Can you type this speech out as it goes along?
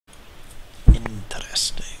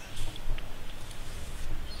Testing.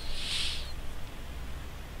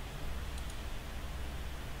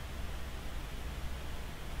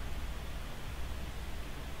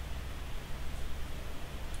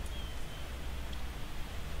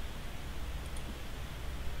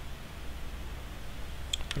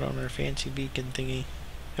 Put on our fancy beacon thingy.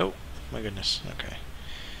 Oh, my goodness. Okay.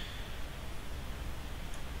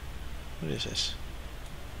 What is this?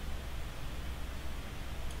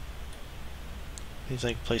 These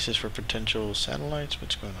like places for potential satellites?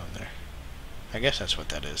 What's going on there? I guess that's what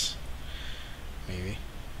that is. Maybe.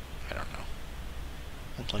 I don't know.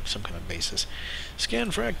 Looks like some kind of basis.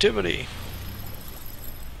 Scan for activity.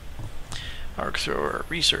 Arc thrower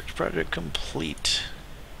research project complete.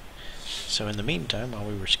 So in the meantime, while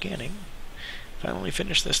we were scanning, finally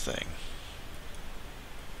finished this thing.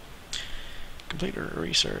 Complete our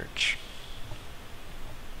research.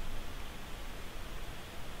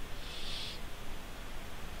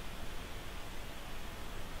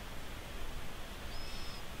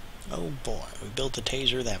 Oh boy, we built a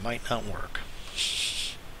taser that might not work.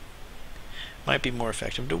 Might be more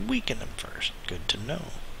effective to weaken them first. Good to know.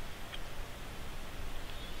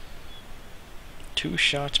 2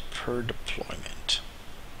 shots per deployment.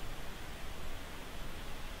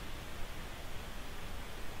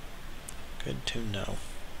 Good to know.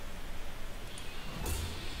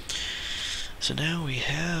 So now we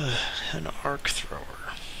have an arc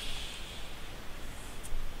thrower.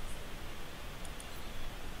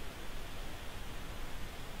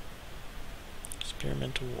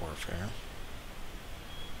 Experimental warfare.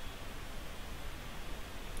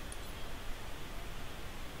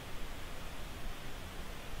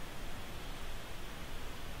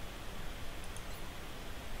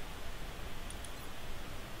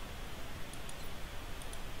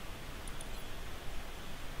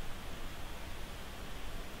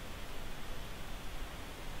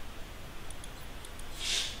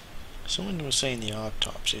 Someone was saying the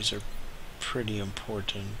autopsies are pretty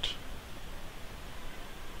important.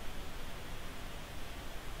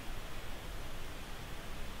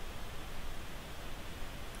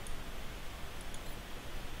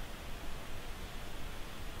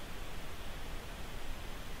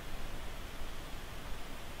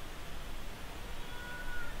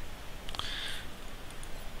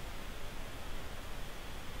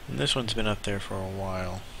 And this one's been up there for a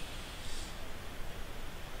while.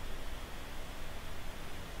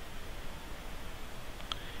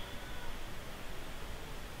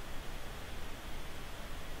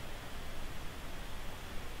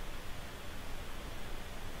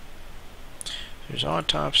 There's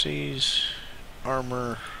autopsies,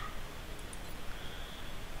 armor,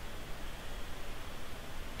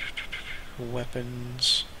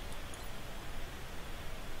 weapons.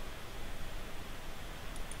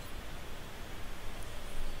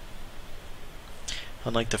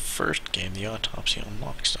 Unlike the first game, the autopsy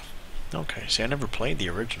unlocks stuff. Okay, see, I never played the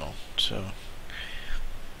original, so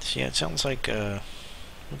yeah, it sounds like we'll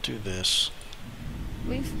do this.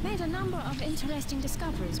 We've made a number of interesting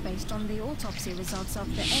discoveries based on the autopsy results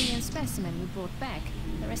of the alien specimen you brought back.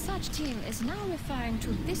 The research team is now referring to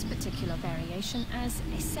this particular variation as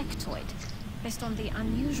a sectoid, based on the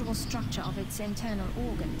unusual structure of its internal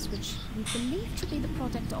organs, which we believe to be the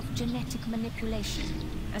product of genetic manipulation.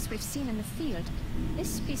 As we've seen in the field,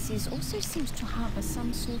 this species also seems to harbor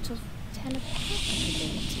some sort of telepathic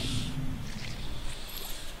ability.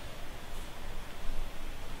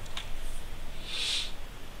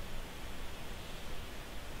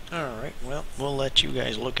 Alright, well, we'll let you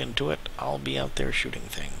guys look into it. I'll be out there shooting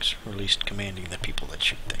things, or at least commanding the people that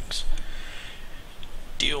shoot things.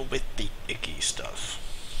 Deal with the icky stuff.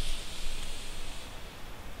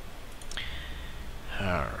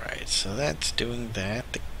 Alright, so that's doing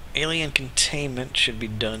that. The alien containment should be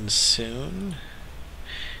done soon.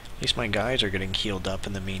 At least my guys are getting healed up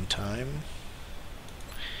in the meantime.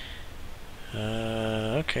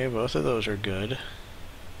 Okay, both of those are good.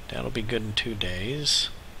 That'll be good in 2 days.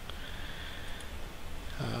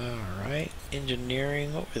 Alright,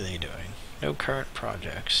 engineering, what were they doing? No current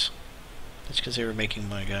projects. That's because they were making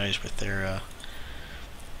my guys with their,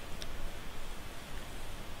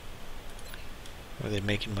 were they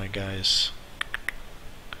making my guys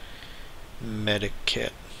medic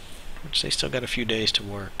kit, which they still got a few days to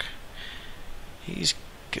work. He's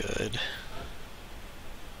good.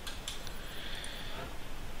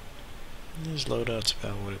 His loadout's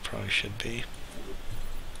about what it probably should be.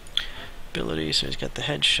 Ability, so he's got the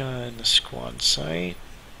headshot and the squad sight,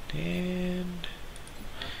 and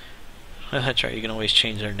that's right, you can always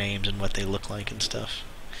change their names and what they look like and stuff.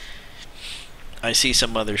 I see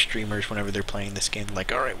some other streamers whenever they're playing this game,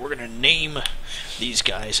 like, alright, we're gonna name these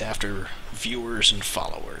guys after viewers and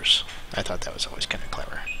followers. I thought that was always kind of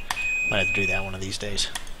clever. Might have to do that one of these days.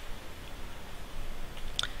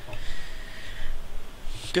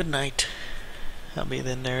 Good night. I'll be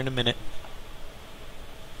in there in a minute.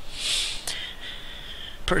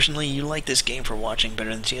 Personally, you like this game for watching better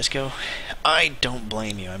than CSGO? I don't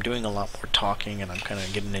blame you. I'm doing a lot more talking, and I'm kind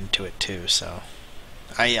of getting into it too, so...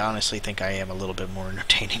 I honestly think I am a little bit more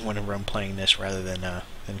entertaining whenever I'm playing this rather than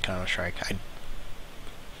Counter-Strike.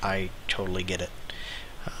 I totally get it.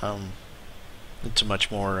 It's a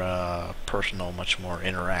much more personal, much more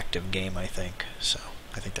interactive game, I think. So,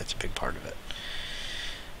 I think that's a big part of it.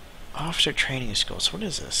 Officer Training School. So what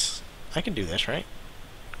is this? I can do this, right?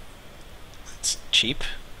 It's cheap,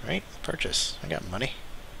 right? Purchase. I got money.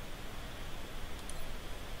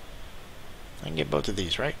 I can get both of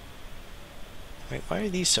these, right? Wait, why are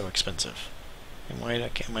these so expensive? And why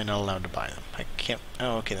am I not allowed to buy them? I can't...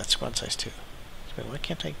 Oh, okay, that's squad size 2. Wait, why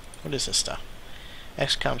can't I... What is this stuff?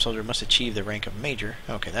 XCOM soldier must achieve the rank of Major.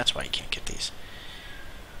 Okay, that's why you can't get these.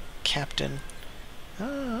 Captain.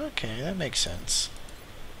 Oh, okay, that makes sense.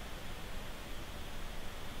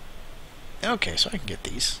 Okay, so I can get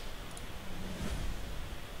these.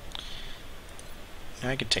 Now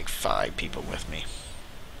I could take 5 people with me.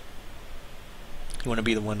 You want to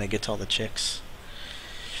be the one that gets all the chicks?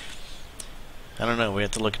 I don't know, we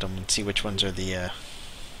have to look at them and see which ones are the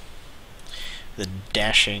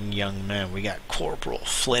dashing young men. We got Corporal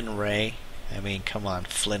Flynn Ray. I mean, come on,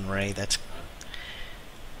 Flynn Ray, that's...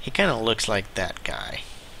 He kind of looks like that guy.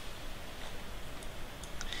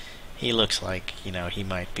 He looks like, you know, he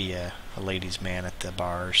might be a ladies' man at the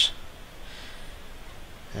bars.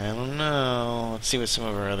 I don't know. Let's see what some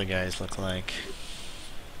of our other guys look like.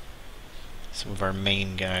 Some of our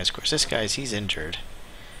main guys. Of course, this guy's, he's injured.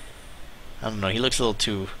 I don't know, he looks a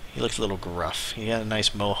little gruff. He got a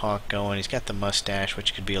nice mohawk going. He's got the mustache,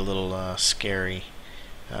 which could be a little scary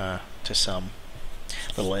to some.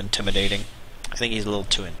 A little intimidating. I think he's a little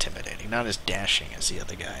too intimidating. Not as dashing as the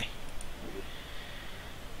other guy.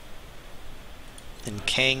 And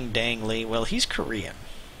Kang Dang Lee, well, he's Korean.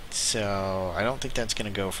 So, I don't think that's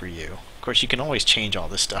going to go for you. Of course, you can always change all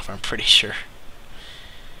this stuff, I'm pretty sure.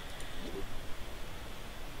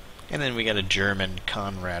 And then we got a German,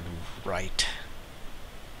 Conrad Wright.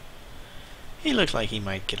 He looks like he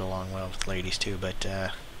might get along well with ladies too, but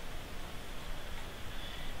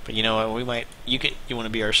you know what? We might. You want to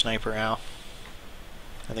be our sniper, Al?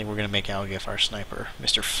 I think we're gonna make Al Giff our sniper,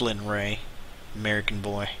 Mr. Flynn Ray, American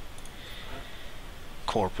boy.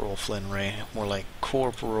 Corporal Flynn Ray, more like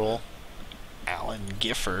Corporal Alan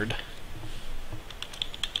Gifford.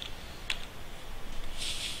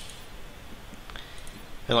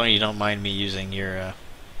 As long as you don't mind me using your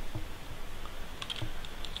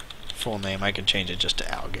full name, I can change it just to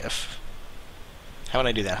Al Giff. How would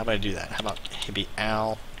I do that? How about it be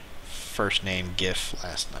Al, first name, Giff,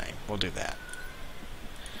 last name? We'll do that.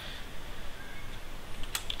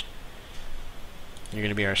 You're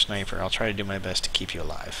gonna be our sniper. I'll try to do my best to keep you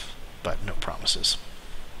alive, but no promises.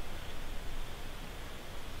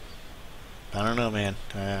 I don't know, man.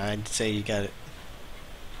 I'd say you got it.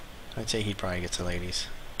 I'd say he probably gets the ladies.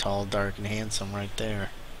 Tall, dark, and handsome right there.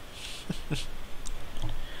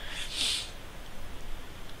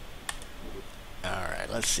 Alright,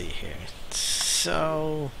 let's see here.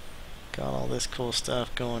 So, got all this cool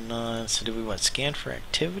stuff going on. So do we what? Scan for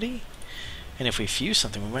activity? And if we fuse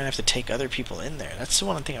something, we might have to take other people in there. That's the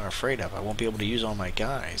one thing I'm afraid of. I won't be able to use all my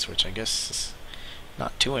guys, which I guess is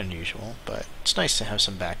not too unusual, but it's nice to have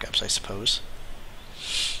some backups, I suppose.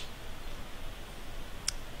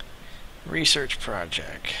 Research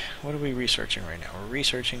project. What are we researching right now? We're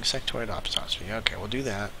researching sectoid autopsy. Okay, we'll do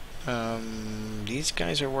that. These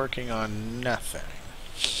guys are working on nothing.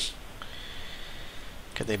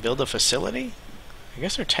 Could they build a facility? I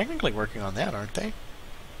guess they're technically working on that, aren't they?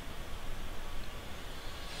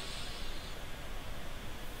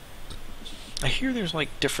 I hear there's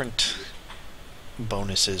like different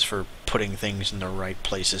bonuses for putting things in the right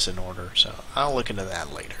places in order, so I'll look into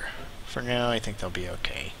that later. For now, I think they'll be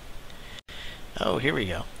okay. Oh, here we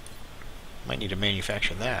go. Might need to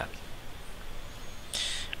manufacture that.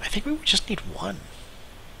 I think we just need one.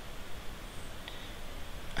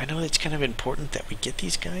 I know it's kind of important that we get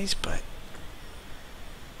these guys, but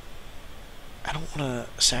I don't want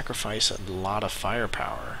to sacrifice a lot of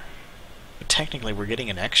firepower. But technically, we're getting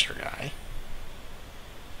an extra guy.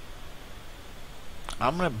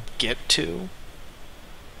 I'm going to get 2.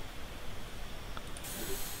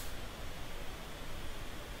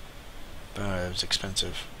 It was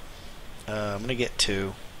expensive. I'm going to get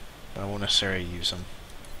 2. but I won't necessarily use them.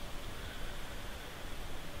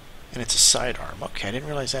 And it's a sidearm. Okay, I didn't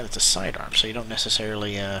realize that it's a sidearm, so you don't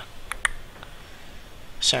necessarily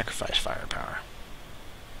sacrifice firepower.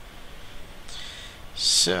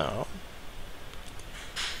 So,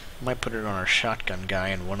 might put it on our shotgun guy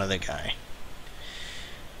and one other guy.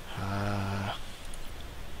 I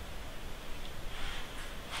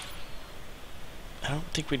don't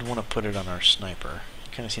think we'd want to put it on our sniper.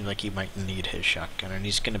 It kind of seems like he might need his shotgun, and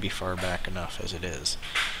he's going to be far back enough as it is.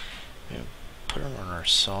 Put it on our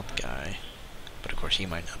assault guy, but of course he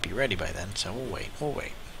might not be ready by then, so we'll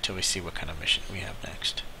wait until we see what kind of mission we have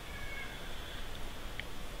next.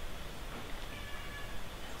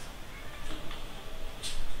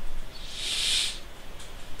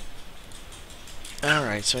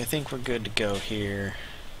 Alright, so I think we're good to go here.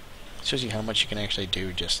 It shows you how much you can actually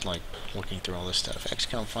do just like looking through all this stuff.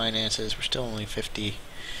 XCOM finances, we're still only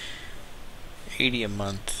 80 a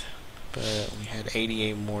month, but we had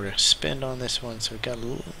 88 more to spend on this one, so we got a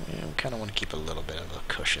little, we kind of want to keep a little bit of a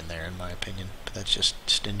cushion there in my opinion, but that's just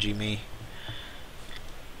stingy me.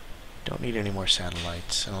 Don't need any more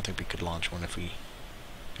satellites. I don't think we could launch one if we...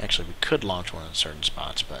 Actually, we could launch one in certain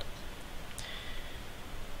spots, but...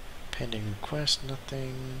 Pending request,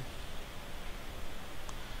 nothing.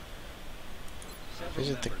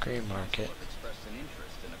 Visit the gray market. Expressed an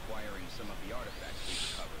interest in acquiring some of the artifacts we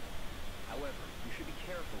recovered. However, you should be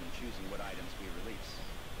careful in choosing what items we release.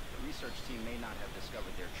 The research team may not have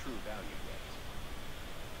discovered their true value yet.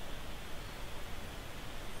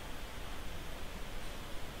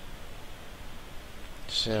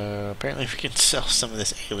 So, apparently we can sell some of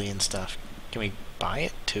this alien stuff. Can we buy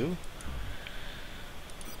it, too?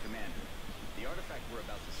 Commander, the artifact we're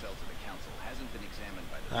about to sell to the Council hasn't been examined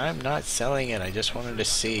by the... I'm not selling it, I just wanted to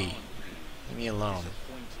see. Leave me alone.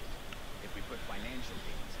 If we put financial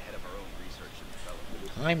gains ahead of our own research and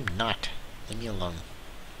development. I'm not. Leave me alone.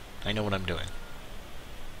 I know what I'm doing.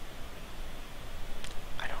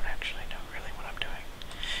 I don't actually know really what I'm doing.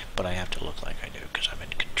 But I have to look like I do, because I'm in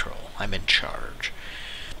control. I'm in charge.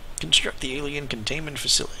 Construct the alien containment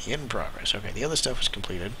facility in progress. Okay, the other stuff was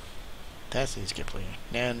completed. That's easy completed.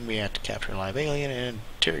 Then we have to capture a live alien and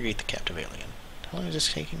interrogate the captive alien. How long is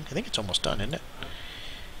this taking? I think it's almost done, isn't it?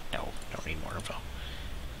 No, don't need more info.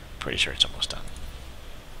 Pretty sure it's almost done.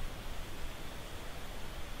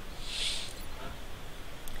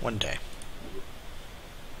 One day.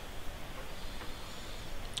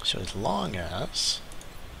 So as long as...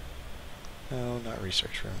 No, not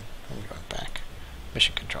research room. I'm going back.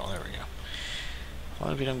 Mission control, there we go. As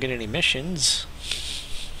long as we don't get any missions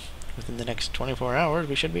within the next 24 hours,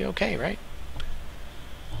 we should be okay, right?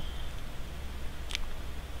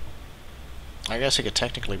 I guess I could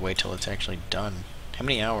technically wait till it's actually done. How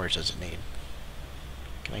many hours does it need?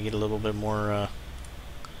 Can I get a little bit more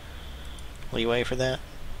leeway for that?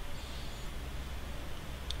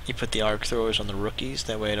 You put the arc throwers on the rookies,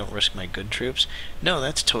 that way I don't risk my good troops. No,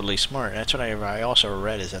 that's totally smart. That's what I also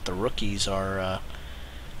read, is that the rookies are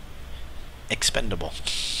expendable.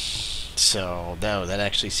 So, no, that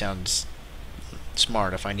actually sounds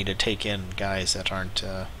smart. If I need to take in guys that aren't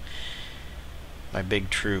my big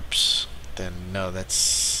troops, then no,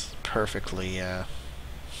 that's perfectly,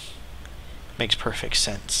 makes perfect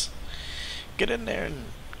sense. Get in there and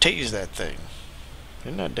tase that thing.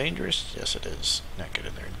 Isn't that dangerous? Yes, it is. Now get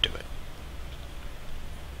in there and do it.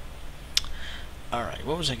 Alright,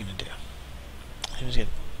 what was I going to do? I was going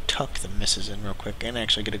to tuck the misses in real quick and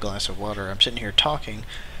actually get a glass of water. I'm sitting here talking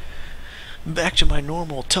back to my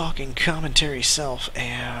normal talking commentary self,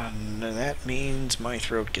 and that means my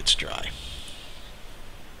throat gets dry.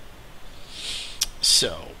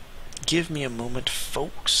 So, give me a moment,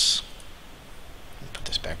 folks. Put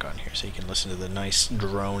this back on here so you can listen to the nice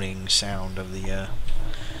droning sound of the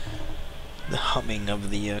humming of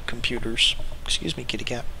the computers. Excuse me, kitty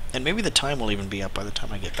cat. And maybe the time will even be up by the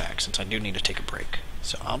time I get back, since I do need to take a break.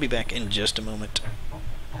 So I'll be back in just a moment.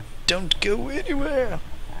 Don't go anywhere!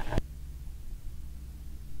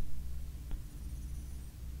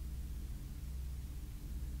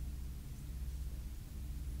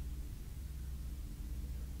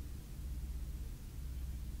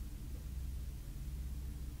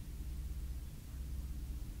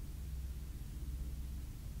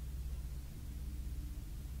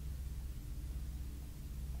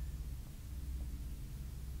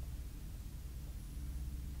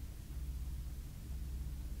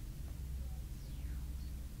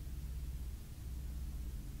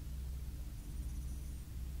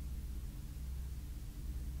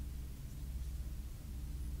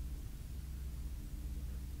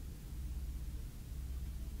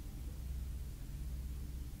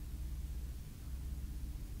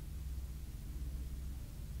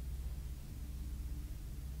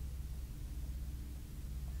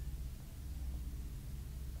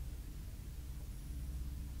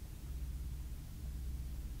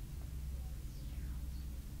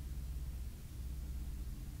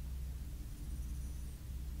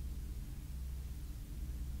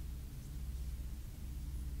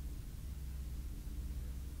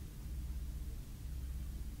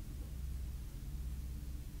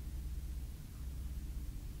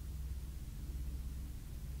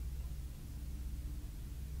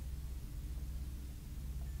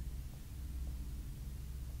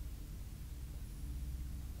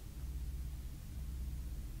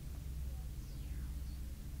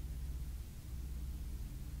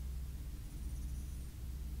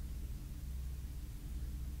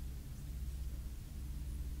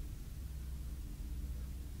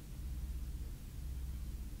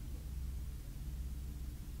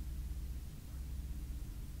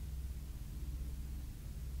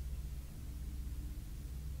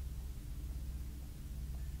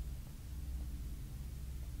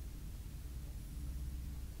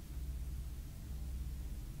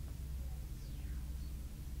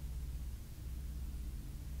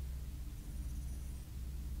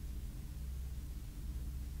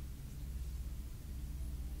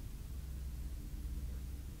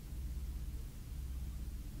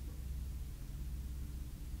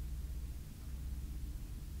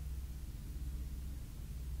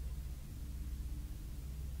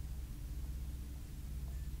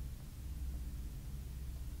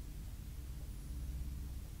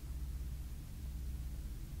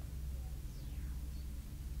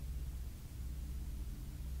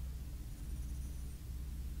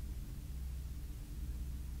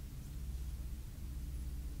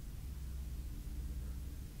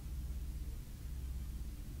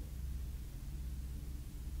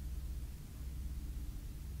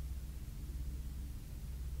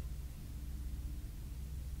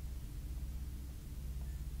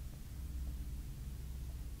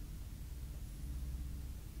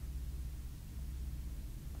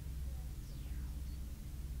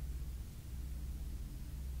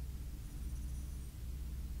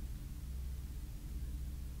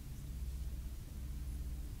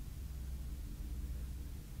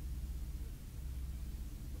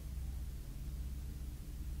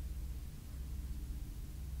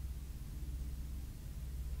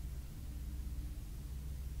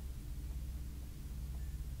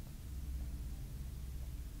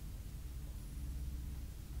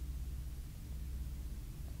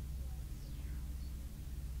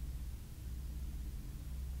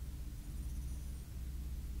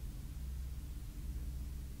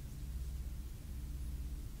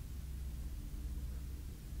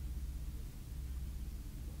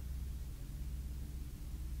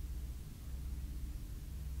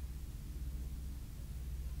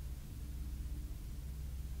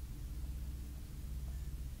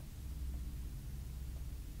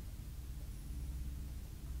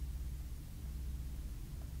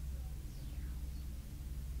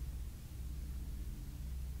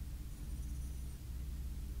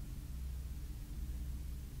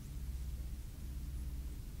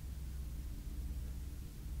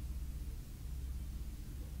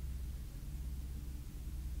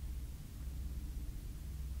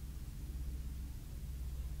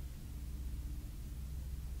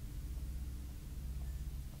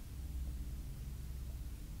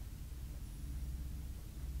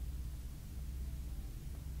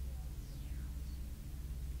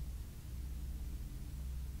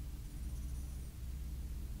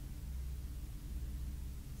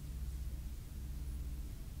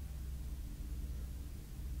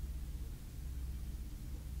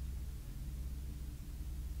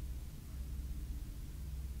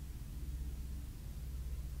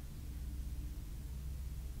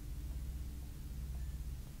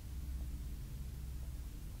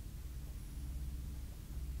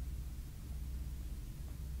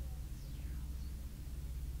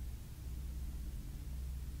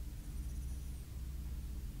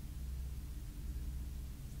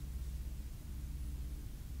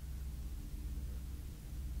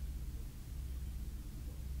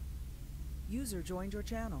 User joined your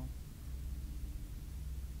channel.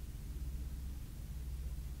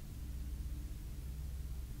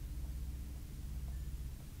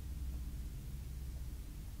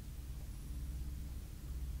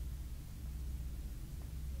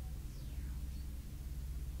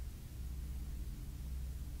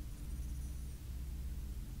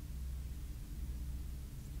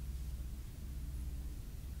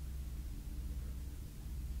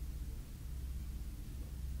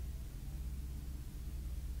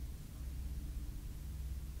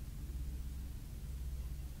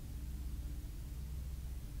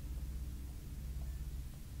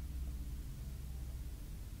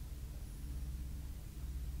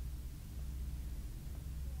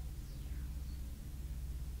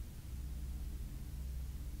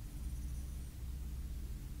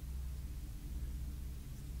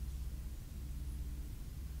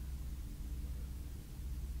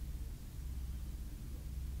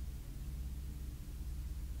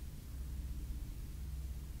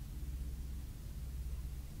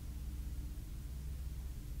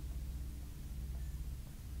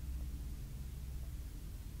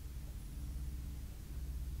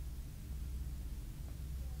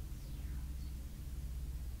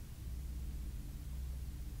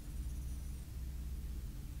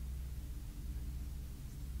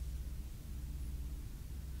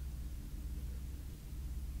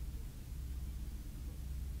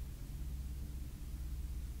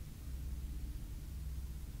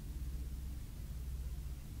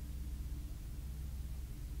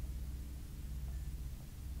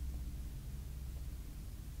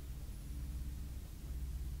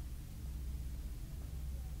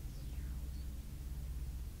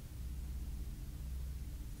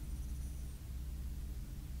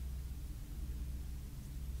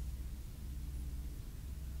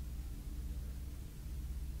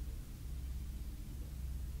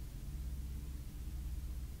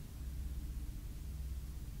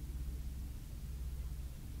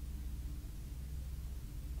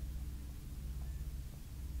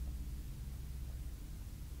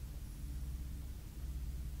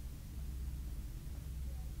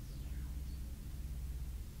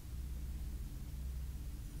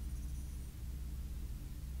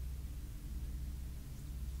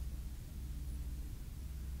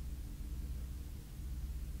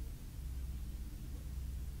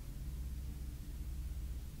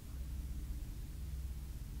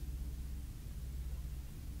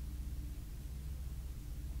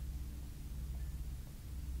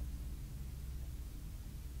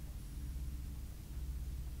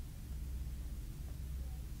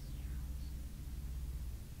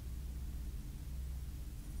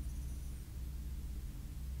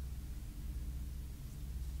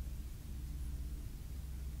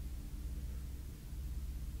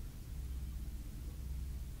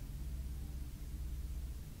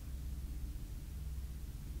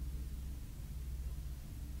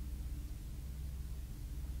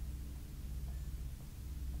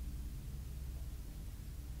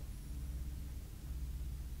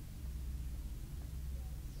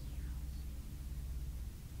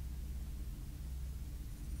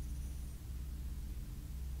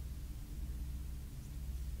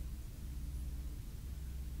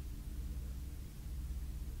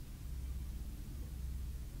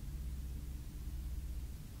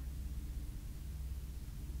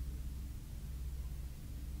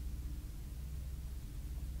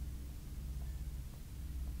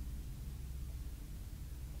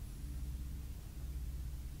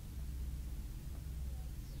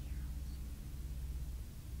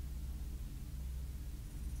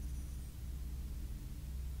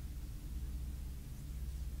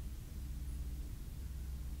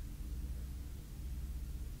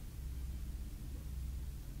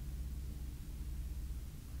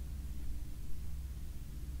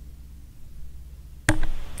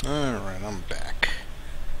 Alright, I'm back.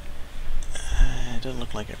 It doesn't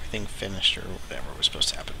look like everything finished or whatever was supposed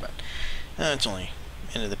to happen, but it's only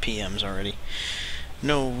into the PMs already.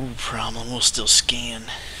 No problem, we'll still scan.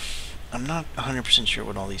 I'm not 100% sure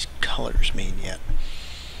what all these colors mean yet.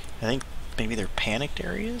 I think maybe they're panicked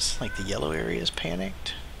areas, like the yellow area is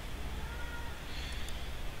panicked.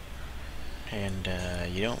 And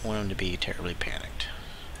you don't want them to be terribly panicked.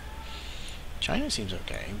 China seems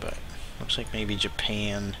okay, but looks like maybe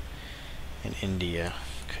Japan and India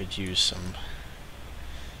could use some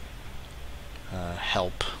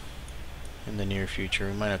help in the near future.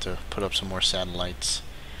 We might have to put up some more satellites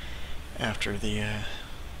after the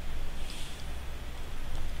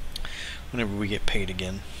whenever we get paid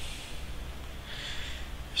again.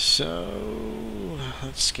 So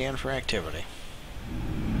let's scan for activity.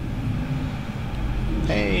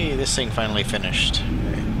 Hey, this thing finally finished.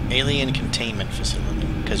 Alien containment facility,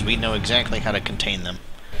 because we know exactly how to contain them.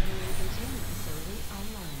 Alien containment facility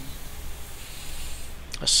online.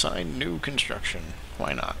 Assign new construction.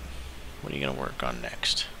 Why not? What are you going to work on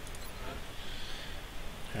next?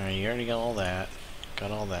 Alright, you already got all that.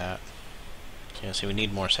 Got all that. Yeah, see, we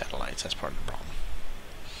need more satellites. That's part of the problem.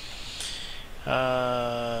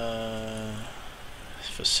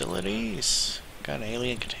 Facilities. Got an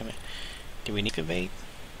alien containment. Do we need to excavate?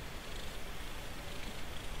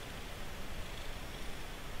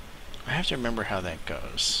 I have to remember how that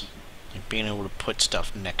goes. Like being able to put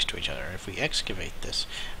stuff next to each other. If we excavate this,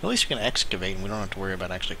 at least we can excavate and we don't have to worry about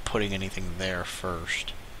actually putting anything there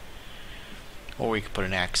first. Or we could put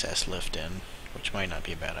an access lift in, which might not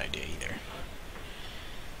be a bad idea either.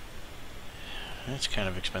 That's kind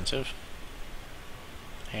of expensive.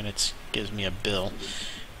 And it gives me a bill.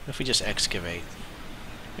 What if we just excavate?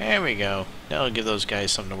 There we go. That'll give those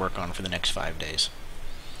guys something to work on for the next 5 days.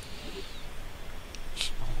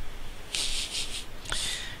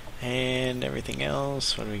 And everything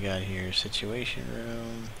else, what do we got here? Situation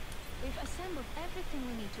room. We've assembled everything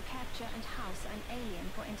we need to capture and house an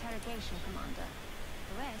alien for interrogation, Commander.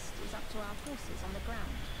 The rest is up to our forces on the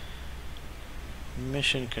ground.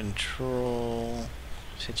 Mission control.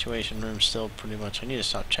 Situation room still pretty much. I need to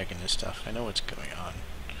stop checking this stuff. I know what's going on,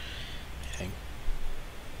 I think.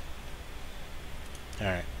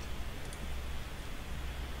 Alright.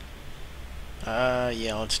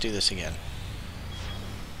 Yeah, let's do this again.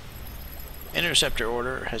 Interceptor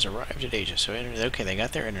order has arrived at Asia. So, okay, they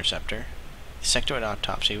got their interceptor. The sectoid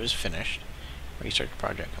autopsy was finished. Research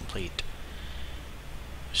project complete.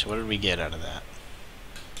 So what did we get out of that?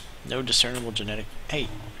 No discernible genetic... Hey!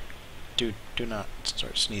 Dude, do not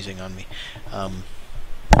start sneezing on me.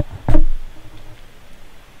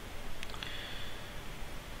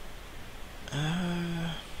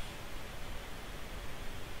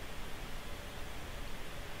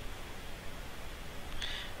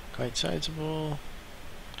 Quite sizable.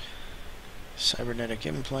 Cybernetic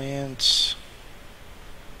implants.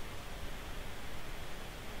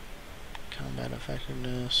 Combat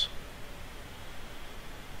effectiveness.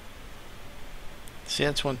 See,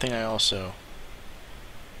 that's one thing I also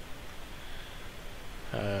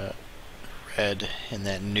read in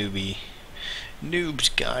that noob's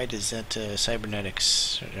guide, is that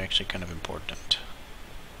cybernetics are actually kind of important.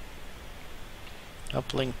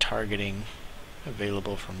 Uplink targeting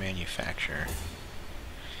available for manufacture.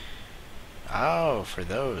 Oh, for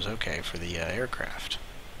those. Okay, for the aircraft.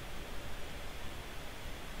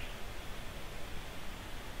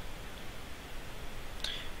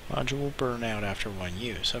 Module will burn out after one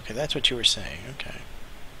use. Okay, that's what you were saying. Okay.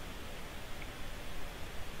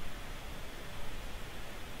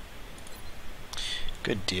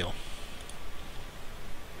 Good deal.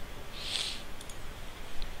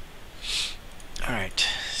 Alright,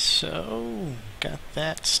 so got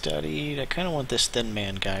that studied. I kind of want this thin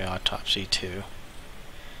man guy autopsy too.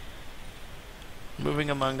 Moving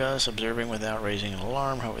among us, observing without raising an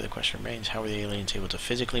alarm. However, the question remains, how were the aliens able to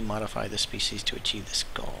physically modify the species to achieve this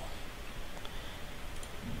goal?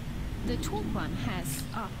 The Tall One has,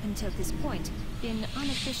 up until this point, been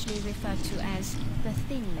unofficially referred to as the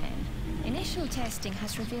Thin Man. Initial testing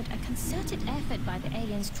has revealed a concerted effort by the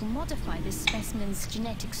aliens to modify this specimen's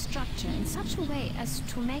genetic structure in such a way as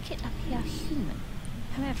to make it appear human.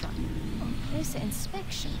 However, on closer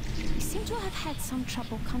inspection, we seem to have had some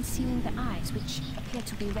trouble concealing the eyes, which appear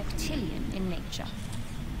to be reptilian in nature.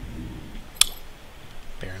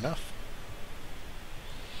 Fair enough.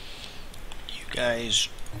 You guys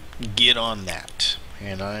get on that.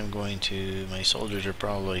 And I'm going to... My soldiers are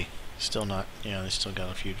probably still not... You know, they still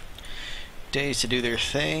got a few days to do their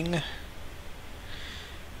thing.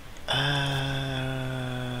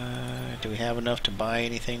 Do we have enough to buy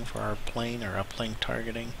anything for our plane or uplink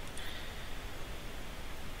targeting?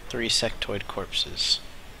 3 sectoid corpses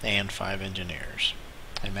and 5 engineers.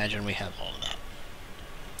 I imagine we have all of that.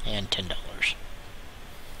 And $10.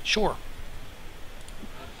 Sure.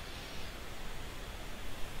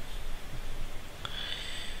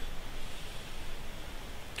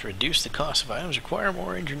 To reduce the cost of items, require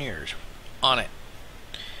more engineers. On it.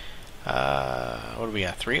 What do we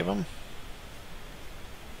got? 3 of them?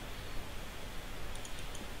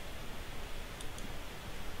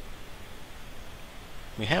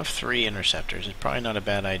 We have 3 interceptors. It's probably not a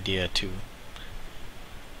bad idea to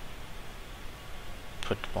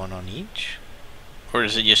put one on each. Or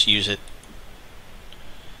does it just use it?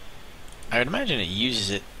 I would imagine it uses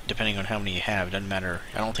it depending on how many you have. It doesn't matter.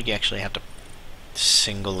 I don't think you actually have to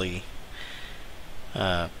singly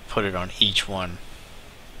put it on each one.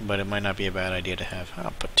 but it might not be a bad idea to have.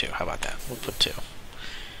 I'll put 2. How about that? We'll put 2.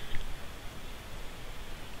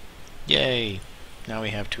 Yay! Now we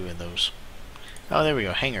have 2 of those. Oh, there we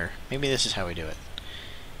go. Hangar. Maybe this is how we do it.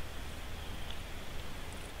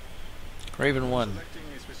 Raven 1.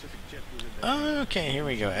 Okay, here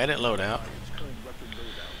we go. Edit loadout.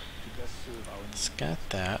 It's got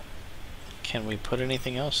that. Can we put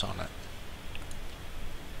anything else on it?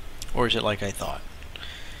 Or is it like I thought?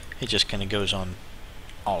 It just kind of goes on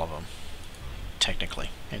all of them, technically,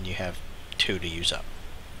 and you have 2 to use up.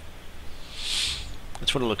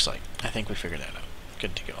 That's what it looks like. I think we figured that out.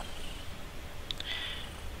 Good to go.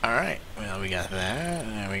 Alright, well, we got that,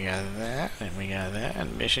 and we got that, and we got that,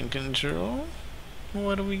 and mission control.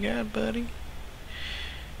 What do we got, buddy?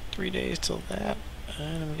 3 days till that.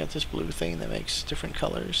 And then we got this blue thing that makes different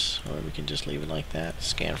colors, or we can just leave it like that.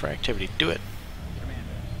 Scan for activity. Do it. Commander,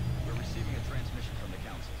 we're receiving a transmission from the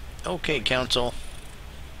Council. Okay, Council.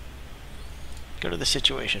 Go to the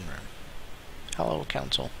Situation Room. Hello,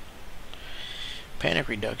 Council. Panic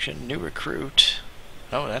reduction. New recruit.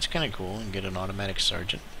 Oh, that's kind of cool. And get an automatic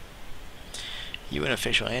sergeant. UN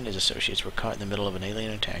official and his associates were caught in the middle of an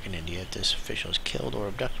alien attack in India. If this official is killed or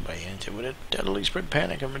abducted by aliens, it would deadly spread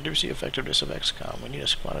panic and reduce the effectiveness of XCOM. We need a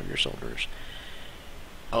squad of your soldiers.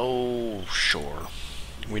 Oh, sure.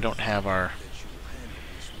 We don't have our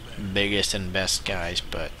biggest and best guys,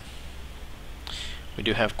 but we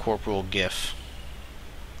do have Corporal GIF.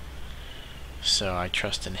 So I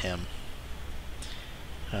trust in him.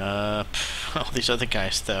 All these other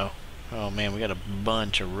guys, though. Oh man, we got a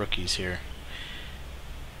bunch of rookies here.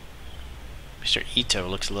 Mr. Ito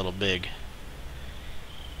looks a little big.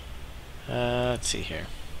 Let's see here.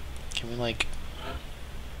 Can we, like...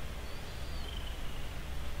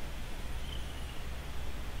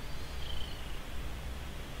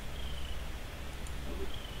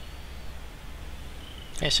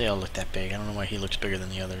 I guess they all look that big. I don't know why he looks bigger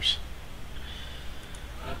than the others.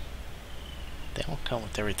 They all come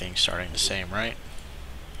with everything starting the same, right?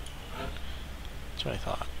 That's what I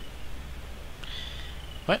thought.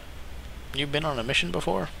 What? You've been on a mission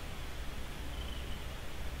before?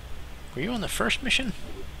 Were you on the first mission?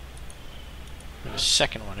 Or the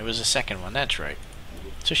second one? It was the second one, that's right.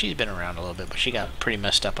 So she's been around a little bit, but she got pretty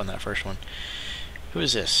messed up on that first one. Who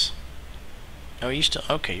is this? Oh, you still...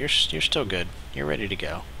 Okay, you're still good. You're ready to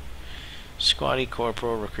go. Squatty,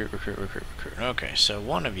 Corporal, Recruit. Okay, so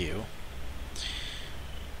one of you...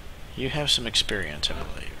 You have some experience, I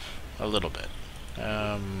believe. A little bit.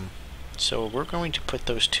 So we're going to put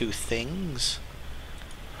those 2 things...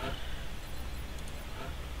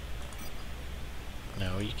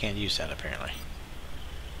 No, you can't use that, apparently.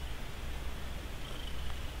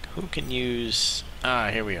 Who can use... Ah,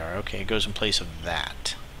 here we are. Okay, it goes in place of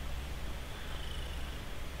that.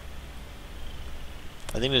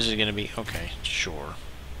 I think this is going to be... Okay, sure.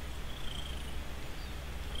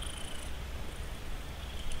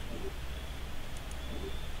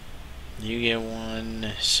 You get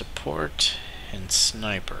 1 support and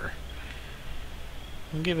sniper.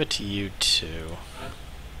 We'll give it to you 2.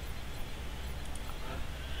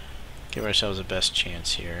 Give ourselves the best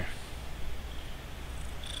chance here.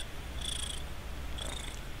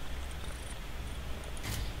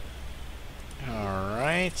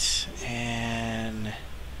 Alright, and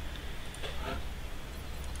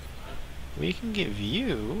we can give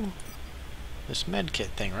you this medkit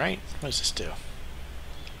thing, right? What does this do?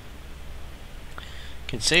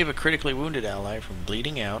 Can save a critically wounded ally from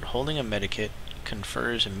bleeding out. Holding a medikit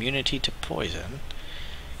confers immunity to poison.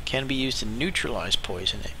 Can be used to neutralize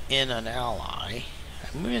poison in an ally.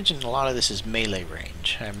 I imagine a lot of this is melee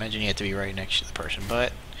range. I imagine you have to be right next to the person,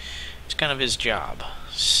 but it's kind of his job.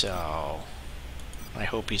 So I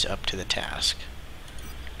hope he's up to the task.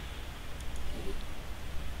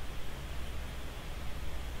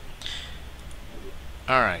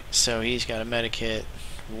 Alright, so he's got a medikit.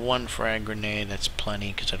 1 frag grenade, that's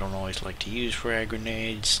plenty because I don't always like to use frag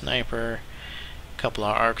grenades. Sniper, a couple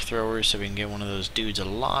of arc throwers so we can get one of those dudes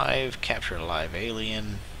alive, capture a live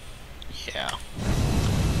alien. Yeah.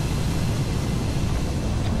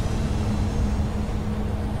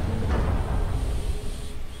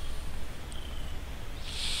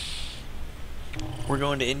 We're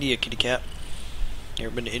going to India, kitty cat. You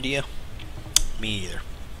ever been to India? Me either.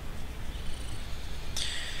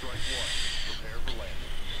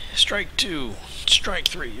 Strike 2. Strike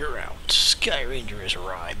 3, you're out. Sky Ranger has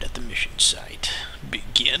arrived at the mission site.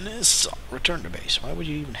 Begin assault. Return to base. Why would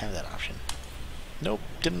you even have that option? Nope,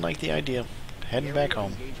 didn't like the idea. Heading back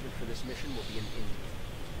home. Engagement for this mission will be in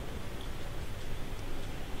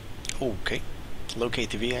India. Okay.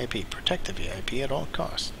 Locate the VIP. Protect the VIP at all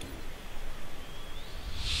costs.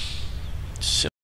 Sim